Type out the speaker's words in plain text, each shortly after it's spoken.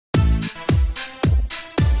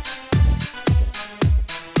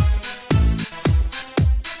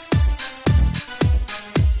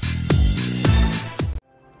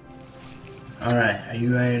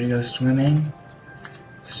go swimming.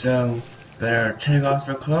 So, better take off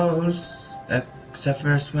your clothes, except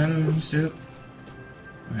for a swimsuit.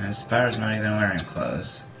 Spyro's not even wearing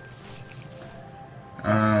clothes.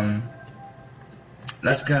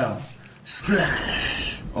 Let's go.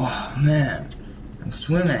 Splash! Oh man, I'm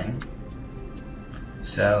swimming.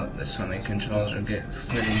 So the swimming controls are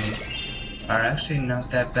actually not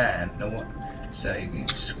that bad. So you can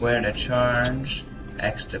square to charge,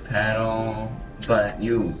 X to paddle, but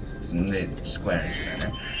square is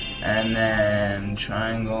better. And then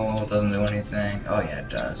triangle doesn't do anything. Oh yeah, it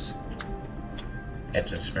does. It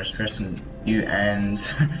does first person. And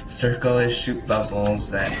circle is shoot bubbles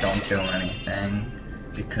that don't do anything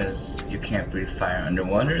because you can't breathe fire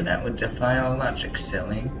underwater. That would defy all logic,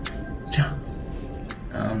 silly.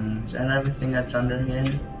 Is that everything that's under here?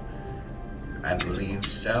 I believe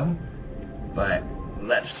so. But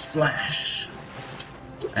let's splash.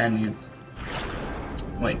 And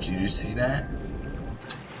wait, did you see that?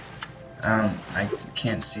 I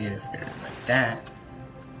can't see it if you're like that.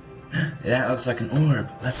 That looks like an orb.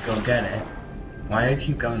 Let's go get it. Why do I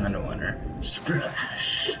keep going underwater?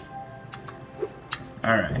 Splash!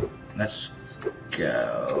 Alright, let's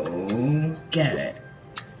go get it.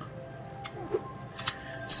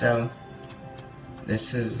 So,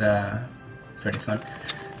 this is pretty fun.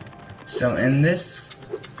 So in this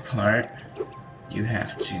part, you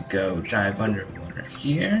have to go dive underwater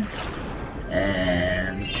here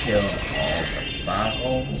and kill all the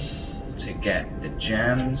bottles to get the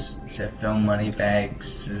gems to fill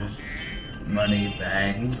Moneybags.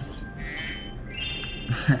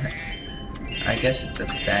 I guess it's a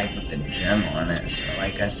bag with a gem on it, so I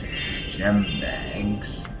guess it's just gem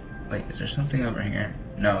bags. Wait, is there something over here?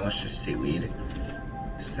 No, it's just seaweed.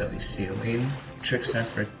 Silly seaweed. Tricks are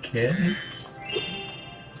for kids.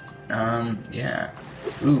 Yeah.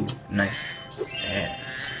 Ooh, nice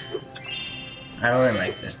stairs. I really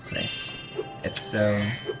like this place. It's so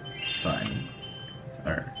fun.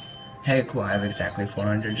 Hey, cool, I have exactly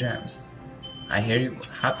 400 gems. I hear you.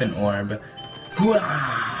 Hop an orb.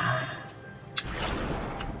 Hooah!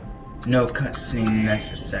 No cutscene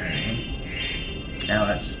necessary. Now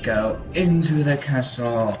let's go into the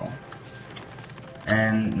castle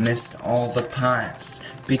and miss all the pots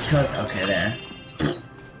because okay there.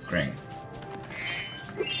 Great.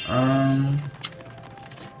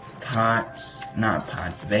 Not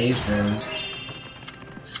pots, vases.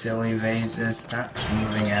 Silly vases, stop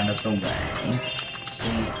moving out of the way.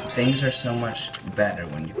 See, things are so much better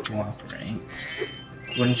when you cooperate.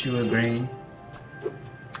 Wouldn't you agree?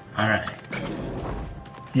 Alright.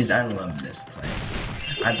 Because I love this place.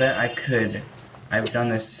 I bet I could. I've done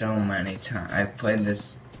this so many times. I've played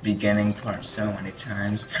this beginning part so many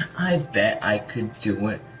times. I bet I could do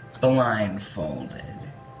it blindfolded.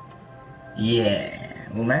 Yeah.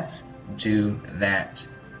 Let's do that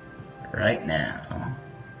right now.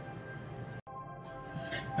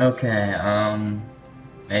 Okay,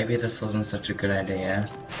 maybe this wasn't such a good idea.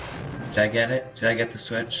 Did I get it? Did I get the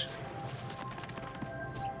switch?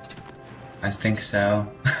 I think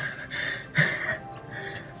so.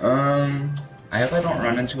 I hope I don't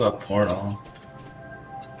run into a portal.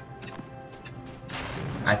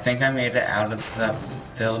 I think I made it out of the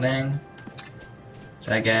building.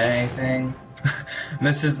 Did I get anything?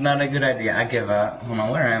 This is not a good idea. I give up. Hold on,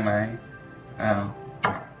 where am I? Oh.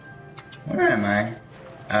 Where am I?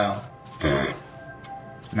 Oh.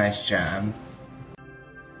 Nice job.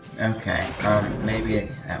 Okay, maybe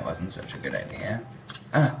that wasn't such a good idea.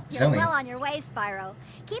 Ah, Zoe. You're well on your way, Spyro.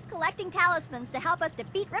 Keep collecting talismans to help us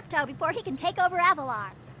defeat Ripto before he can take over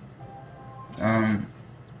Avalar.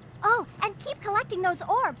 Oh, and keep collecting those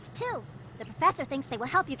orbs, too. The professor thinks they will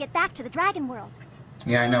help you get back to the Dragon World.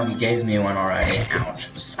 Yeah, I know, he gave me one already. Ouch,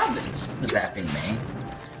 something's zapping me.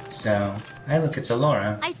 So, hey look, it's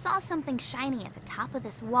Alora. I saw something shiny at the top of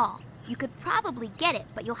this wall. You could probably get it,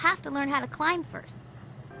 but you'll have to learn how to climb first.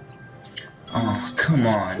 Oh, come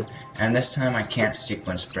on. And this time I can't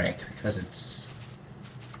sequence break because it's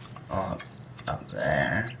up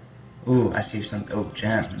there. Ooh, I see some, oh,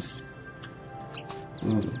 gems.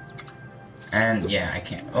 Ooh. And yeah, I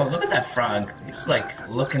can't. Oh, look at that frog. He's like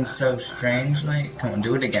looking so strangely. Come on,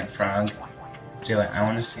 do it again, frog. Do it. I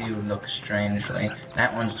want to see you look strangely.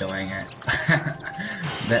 That one's doing it.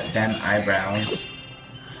 Them eyebrows.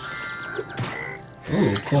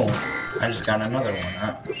 Ooh, cool. I just got another one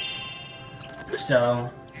up. So,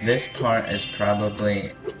 this part is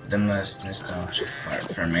probably the most nostalgic part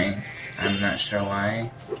for me. I'm not sure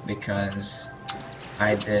why, because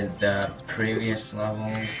I did the previous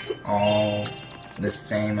levels all the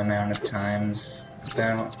same amount of times,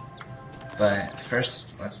 about. But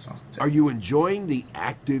first, let's talk to... Are you enjoying the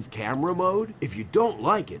active camera mode? If you don't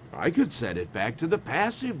like it, I could set it back to the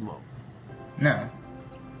passive mode. No.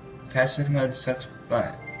 Passive mode sucks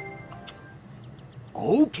butt.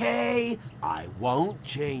 Okay, I won't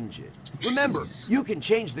change it. Remember, you can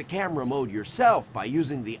change the camera mode yourself by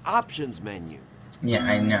using the options menu. Yeah,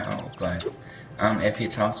 I know, but if you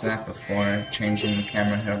talk to that before changing the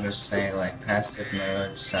camera, he'll just say, like, passive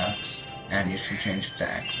mode sucks, and you should change it to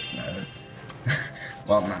active mode.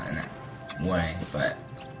 Well, not in that way, but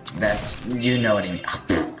that's, you know what I mean.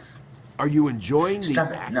 Are you enjoying Stop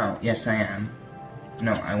the... it. No, yes I am.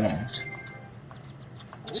 No, I won't.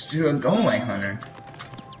 Go away, Hunter.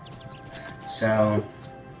 So,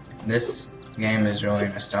 this game is really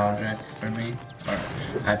nostalgic for me, or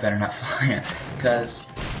I better not fly it, because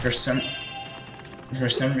for some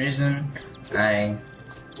reason I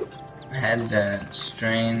had the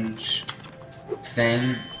strange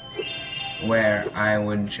thing where I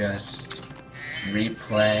would just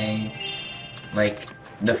replay like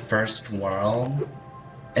the first world,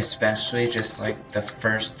 especially just like the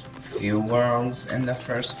first few worlds in the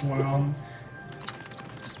first world,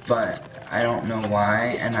 but I don't know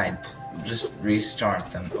why, and I'd just restart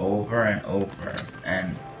them over and over,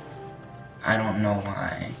 and I don't know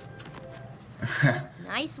why.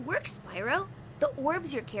 Nice work, Spyro. The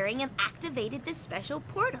orbs you're carrying have activated this special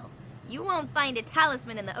portal. You won't find a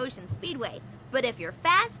talisman in the Ocean Speedway, but if you're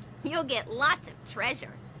fast, you'll get lots of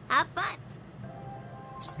treasure. Have fun.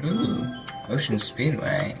 Ooh, Ocean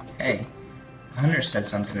Speedway. Hey, Hunter said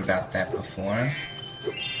something about that before.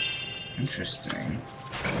 Interesting.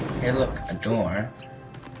 Hey look, a door.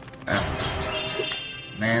 Oh.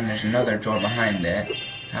 Man, there's another door behind it.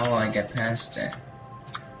 How will I get past it?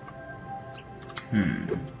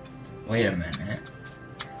 Wait a minute.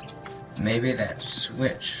 Maybe that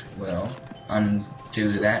switch will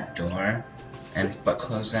undo that door, but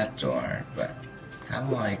close that door. But how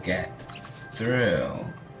will I get through?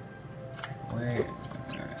 Wait.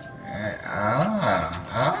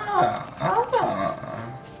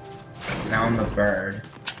 Now I'm a bird.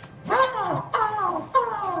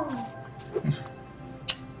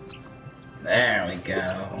 There we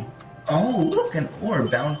go. Oh, look, an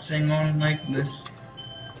orb bouncing on, like, this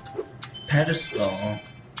pedestal.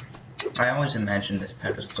 I always imagined this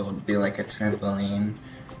pedestal would be like a trampoline.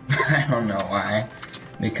 I don't know why.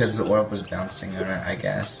 Because the orb was bouncing on it, I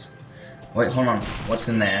guess. Wait, hold on. What's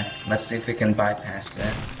in there? Let's see if we can bypass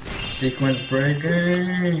it. Sequence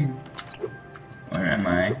breaking! Where am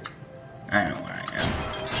I? I know where I am.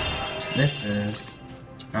 This is,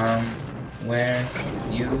 where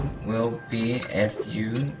you will be if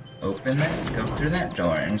you go through that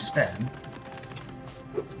door instead.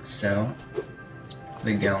 So,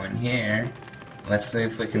 we go in here. Let's see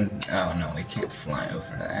if we can, oh no, we can't fly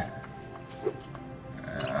over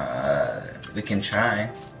that. We can try.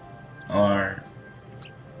 Or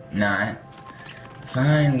not.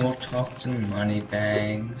 Fine, we'll talk to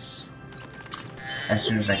Moneybags as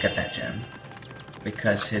soon as I get that gem,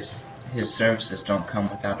 because his services don't come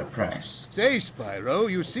without a price. Say, Spyro,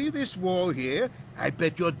 you see this wall here? I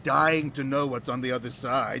bet you're dying to know what's on the other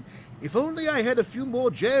side. If only I had a few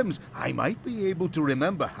more gems, I might be able to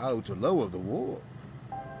remember how to lower the wall.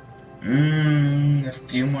 A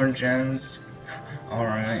few more gems?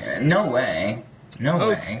 Alright, no way. No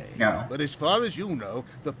way, no. But as far as you know,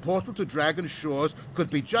 the portal to Dragon Shores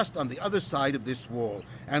could be just on the other side of this wall,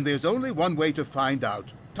 and there's only one way to find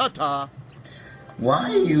out. Ta-ta!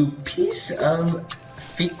 Why, you piece of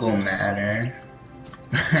fecal matter?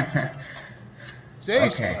 Say,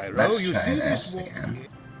 Okay, Spyro, let's you try see this wall? again.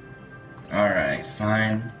 Alright,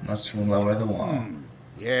 fine. Let's lower the wall.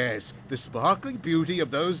 Yes, the sparkling beauty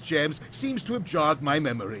of those gems seems to have jogged my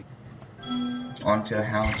memory. Onto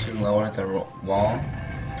how to lower the wall.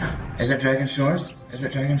 Is it Dragon Shores? Is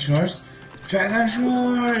it Dragon Shores? Dragon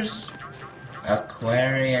Shores!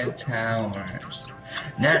 Aquaria Towers.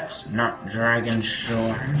 That's not Dragon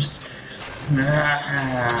Shores.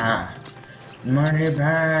 Ah,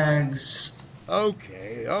 Moneybags.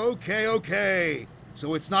 Okay.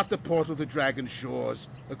 So it's not the portal to Dragon Shores.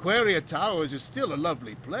 Aquaria Towers is still a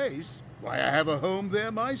lovely place. Why, I have a home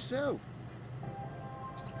there myself.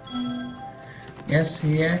 Yes,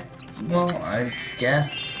 yeah. Well, I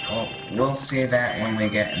guess we'll see that when we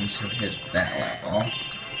get into that level.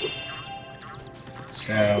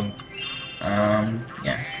 So,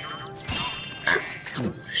 yeah.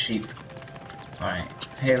 Ooh, sheep. Alright.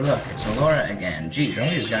 Hey, look, it's Alora again. Geez, all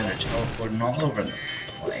these guys are teleporting all over the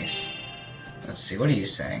place. Let's see, what are you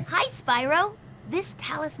saying? Hi, Spyro. This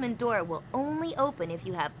talisman door will only open if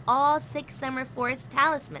you have all 6 Summer Forest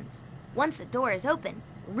talismans. Once the door is open,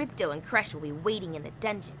 Ripto and Crush will be waiting in the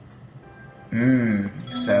dungeon.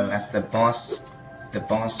 So that's the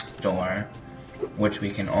boss door, which we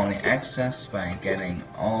can only access by getting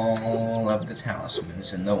all of the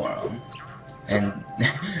talismans in the world. And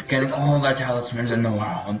getting all the talismans in the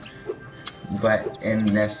world, but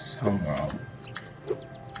in this homeworld.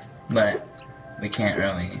 But we can't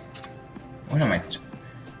really. What am I?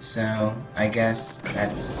 So I guess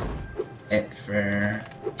that's it for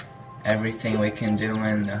everything we can do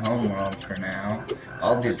in the homeworld for now.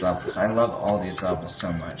 All these levels, I love all these levels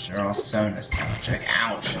so much. They're all so nostalgic.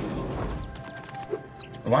 Ouch!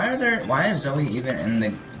 Why is Zoe even in the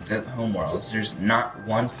homeworlds? There's not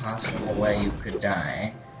one possible way you could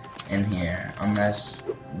die in here unless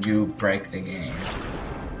you break the game.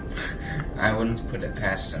 I wouldn't put it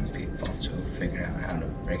past some people to figure out how to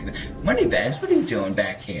break it. Moneybags, what are you doing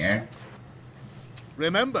back here?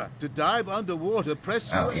 Remember, to dive underwater, press...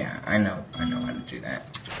 Oh yeah, I know how to do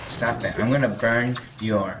that. Stop it. I'm gonna burn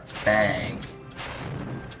your bag.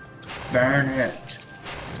 Burn it.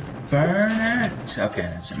 Burn it! Okay,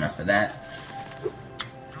 that's enough of that.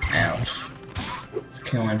 Ouch.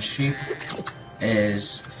 Killing sheep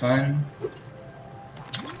is fun.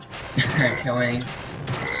 Killing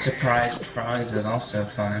surprised frogs is also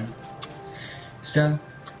fun. So,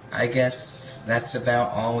 I guess that's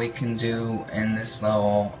about all we can do in this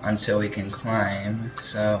level until we can climb.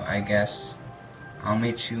 So, I guess I'll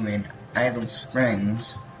meet you in Idle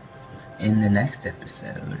Springs in the next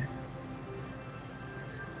episode.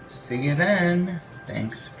 See you then.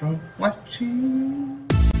 Thanks for watching.